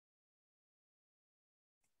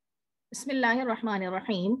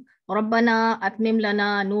बिस्मिल्लाहिर्रहमानिर्रहीम। रब्बना अतमिम लना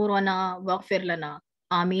नूरना वग़फिर लना।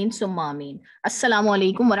 आमीन सुम्मा आमीन। अस्सलामु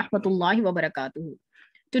अलैकुम वरहमतुल्लाहि वबरकातुहू।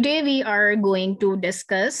 Today we are going to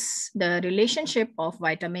discuss the relationship of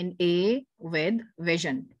vitamin A with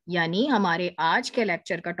vision. यानी हमारे आज के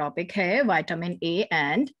लेक्चर का टॉपिक है विटामिन ए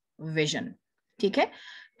एंड विजन। ठीक है,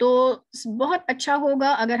 तो बहुत अच्छा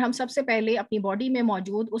होगा अगर हम सबसे पहले अपनी बॉडी में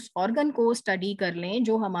मौजूद उस ऑर्गन को स्टडी कर लें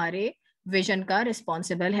जो हमारे विजन का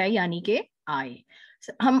रिस्पॉन्सिबल है, यानी कि आई।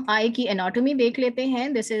 हम आई की एनाटॉमी देख लेते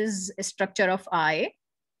हैं। दिस इज स्ट्रक्चर ऑफ आई।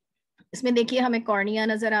 इसमें देखिए हमें कॉर्निया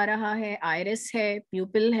नजर आ रहा है, आयरिस है,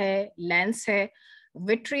 प्यूपिल है, लेंस है,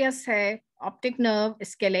 विट्रियस है, optic nerve,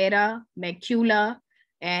 sclera, macula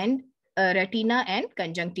and retina and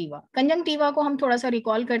conjunctiva. Conjunctiva को हम थोड़ा सा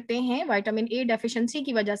रिकॉल करते हैं। विटामिन ए डेफिशिएंसी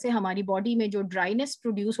की वजह से हमारी बॉडी में जो ड्राइनेस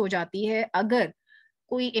प्रोड्यूस हो जाती है, अगर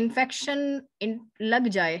कोई इन्फेक्शन लग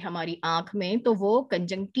जाए हमारी आंख में तो वो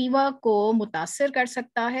कंजंक्टिवा को मुतासर कर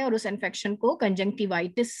सकता है और उस इन्फेक्शन को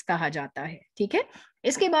कंजंक्टिवाइटिस कहा जाता है। ठीक है,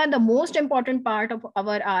 इसके बाद the most important part of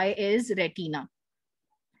our I is retina.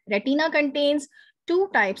 Retina contains two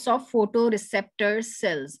types of photo receptor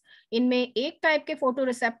cells. इनमें एक टाइप के photo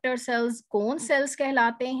receptor cells cone cells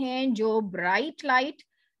कहलाते हैं, जो ब्राइट लाइट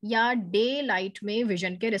या डे लाइट में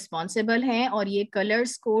विजन के रिस्पॉन्सिबल हैं और ये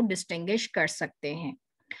कलर्स को डिस्टिंग्विश कर सकते हैं।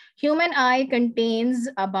 Human I contains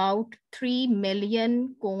about 3 million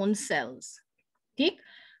cone cells. ठीक,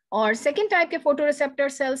 और सेकेंड टाइप के फोटो रिसेप्टर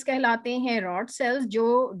सेल्स कहलाते हैं रॉड सेल्स,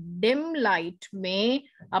 जो डिम लाइट में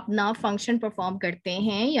अपना फंक्शन परफॉर्म करते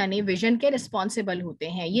हैं, यानी विजन के रिस्पॉन्सिबल होते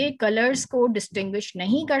हैं। ये कलर्स को डिस्टिंग्विश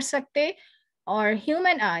नहीं कर सकते। और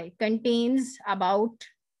human I contains about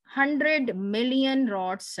 100 million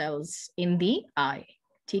rod sales इन दी आई।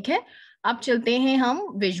 ठीक है, अब चलते हैं हम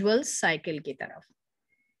विजुअल साइकिल की तरफ।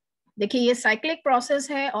 देखिए ये साइक्लिक प्रोसेस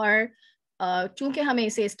है और चूंकि हमें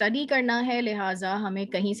इसे स्टडी करना है लिहाजा हमें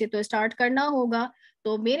कहीं से तो स्टार्ट करना होगा।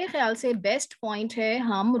 तो मेरे ख्याल से बेस्ट पॉइंट है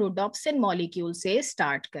हम रोडोप्सिन मॉलिक्यूल से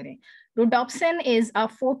स्टार्ट करें। Rhodopsin is a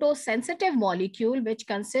photosensitive molecule which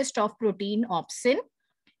consist of protein obscene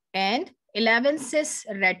and 11 sis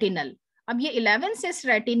retinal. अब ये 11 सिस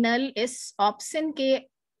रेटिनल इस ऑप्सिन के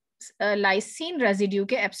लाइसिन रेजिड्यू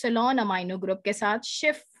के एप्सिलॉन अमाइनो ग्रुप के साथ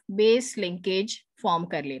शिफ्ट बेस लिंकेज फॉर्म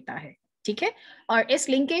कर लेता है। ठीक है, और इस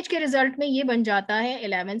लिंकेज के रिजल्ट में ये बन जाता है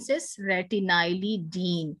 11 सिस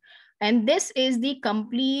रेटिनाइलिडीन and this is the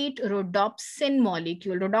complete rhodopsin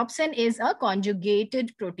molecule. Rhodopsin is a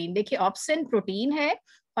conjugated protein. देखिए ऑप्सिन प्रोटीन है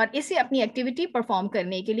और इसे अपनी एक्टिविटी परफॉर्म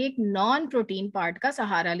करने के लिए एक नॉन प्रोटीन पार्ट का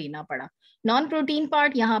सहारा लेना पड़ा। नॉन प्रोटीन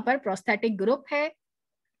पार्ट यहाँ पर प्रोस्थेटिक ग्रुप है,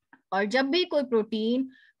 और जब भी कोई प्रोटीन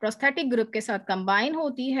प्रोस्थेटिक ग्रुप के साथ कंबाइन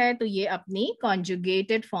होती है तो ये अपनी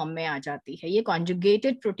कॉन्जुगेटेड फॉर्म में आ जाती है। ये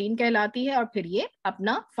कॉन्जुगेटेड प्रोटीन कहलाती है और फिर ये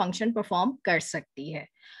अपना फंक्शन परफॉर्म कर सकती है।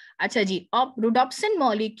 अच्छा जी, अब रोडोप्सिन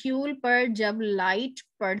मॉलिक्यूल पर जब लाइट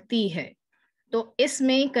पड़ती है तो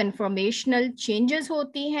इसमें कन्फॉर्मेशनल चेंजेस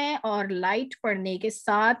होती हैं और लाइट पड़ने के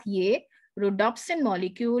साथ ये रोडोप्सिन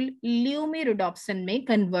मॉलिक्यूल ल्यूमिरोडोप्सिन में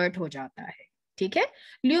कन्वर्ट हो जाता है। ठीक है,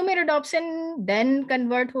 ल्यूमिरोडोप्सिन देन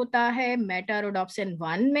कन्वर्ट होता है मेटारोडोप्सिन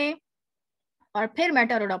 1 में और फिर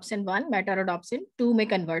मेटारोडोप्सिन 1 मेटारोडोप्सिन 2 में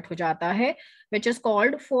कन्वर्ट हो जाता है, which is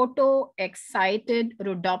called photo excited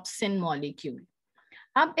rhodopsin molecule.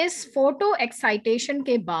 अब इस फोटो एक्साइटेशन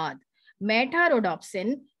के बाद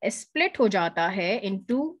मेटारोडोप्सिन स्प्लिट हो जाता है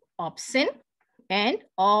into obscene and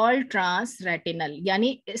all trans retinal,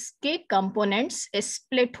 यानी इसके कंपोनेंट्स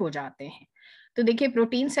स्प्लिट हो जाते हैं। तो देखिए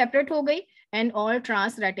प्रोटीन सेपरेट हो गई एंड ऑल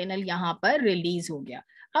ट्रांस रेटिनल यहाँ पर रिलीज हो गया।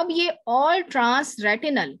 अब ये all trans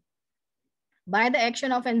retinal by the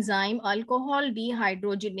action of enzyme alcohol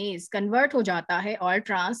dehydrogenase convert हो जाता है ऑल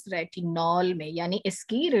ट्रांस रेटिनॉल में, यानी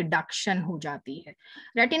इसकी रिडक्शन हो जाती है।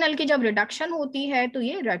 रेटिनल की जब रिडक्शन होती है तो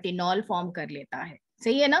ये रेटिनॉल फॉर्म कर लेता है।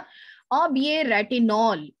 सही है ना। अब ये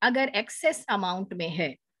रेटिनॉल अगर एक्सेस अमाउंट में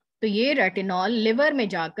है तो ये रेटिनॉल लिवर में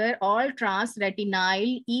जाकर ऑल ट्रांस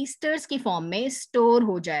रेटिनाइल ईस्टर्स की फॉर्म में स्टोर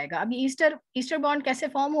हो जाएगा। अब ये ईस्टर बॉन्ड कैसे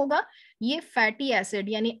फॉर्म होगा, ये फैटी एसिड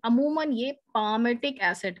यानी अमूमन ये पामेटिक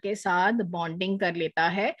एसिड के साथ बॉन्डिंग कर लेता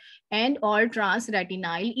है and all trans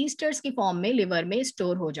retinyl esters की फॉर्म में लिवर में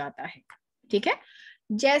स्टोर हो जाता है। ठीक है,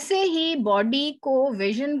 जैसे ही बॉडी को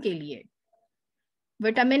विजन के लिए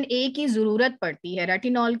विटामिन ए की जरूरत पड़ती है,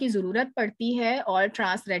 रेटिनॉल की जरूरत पड़ती है, और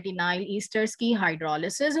ट्रांस रेटिनाइल ईस्टर्स की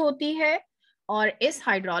हाइड्रोलिसिस होती है और इस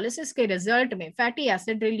हाइड्रोलिसिस के रिजल्ट में फैटी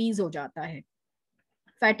एसिड रिलीज हो जाता है।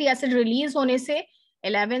 फैटी एसिड रिलीज होने से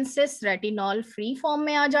 11 सिस रेटिनॉल फ्री फॉर्म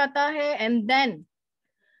में आ जाता है and then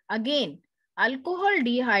again alcohol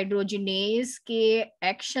dehydrogenase के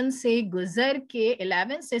एक्शन से गुजर के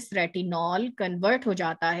 11 सिस रेटिनॉल कन्वर्ट हो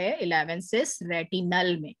जाता है 11 सिस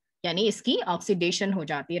रेटिनल में। यानी इसकी ऑक्सीडेशन हो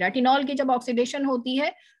जाती है। रेटिनॉल की जब ऑक्सीडेशन होती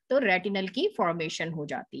है तो रेटिनल की फॉर्मेशन हो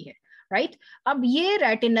जाती है, राइट। अब ये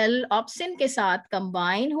रेटिनल ऑप्सिन के साथ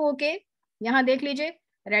कंबाइन होके, यहाँ देख लीजिए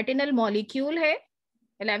रेटिनल मॉलिक्यूल है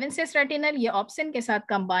 11 सिस रेटिनल, ये ऑप्सिन के साथ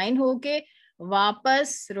कंबाइन होके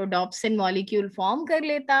वापस रोडोप्सिन मॉलिक्यूल फॉर्म कर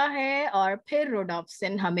लेता है और फिर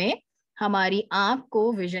रोडोप्सिन हमें हमारी आंख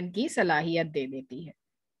को विजन की सलाहियत दे देती है।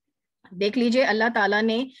 देख लीजिए अल्लाह ताला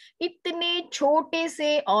ने इतने छोटे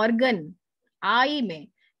से ऑर्गन आई में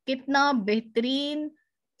कितना बेहतरीन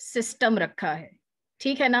सिस्टम रखा है,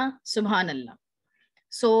 ठीक है ना, सुभान अल्लाह।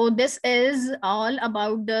 So this is all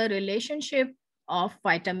about the relationship of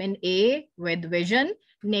vitamin A with vision.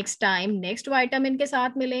 Next time next vitamin के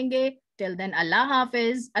साथ मिलेंगे। टिल देन अल्लाह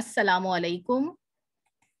हाफिज, अस्सलामु अलैकुम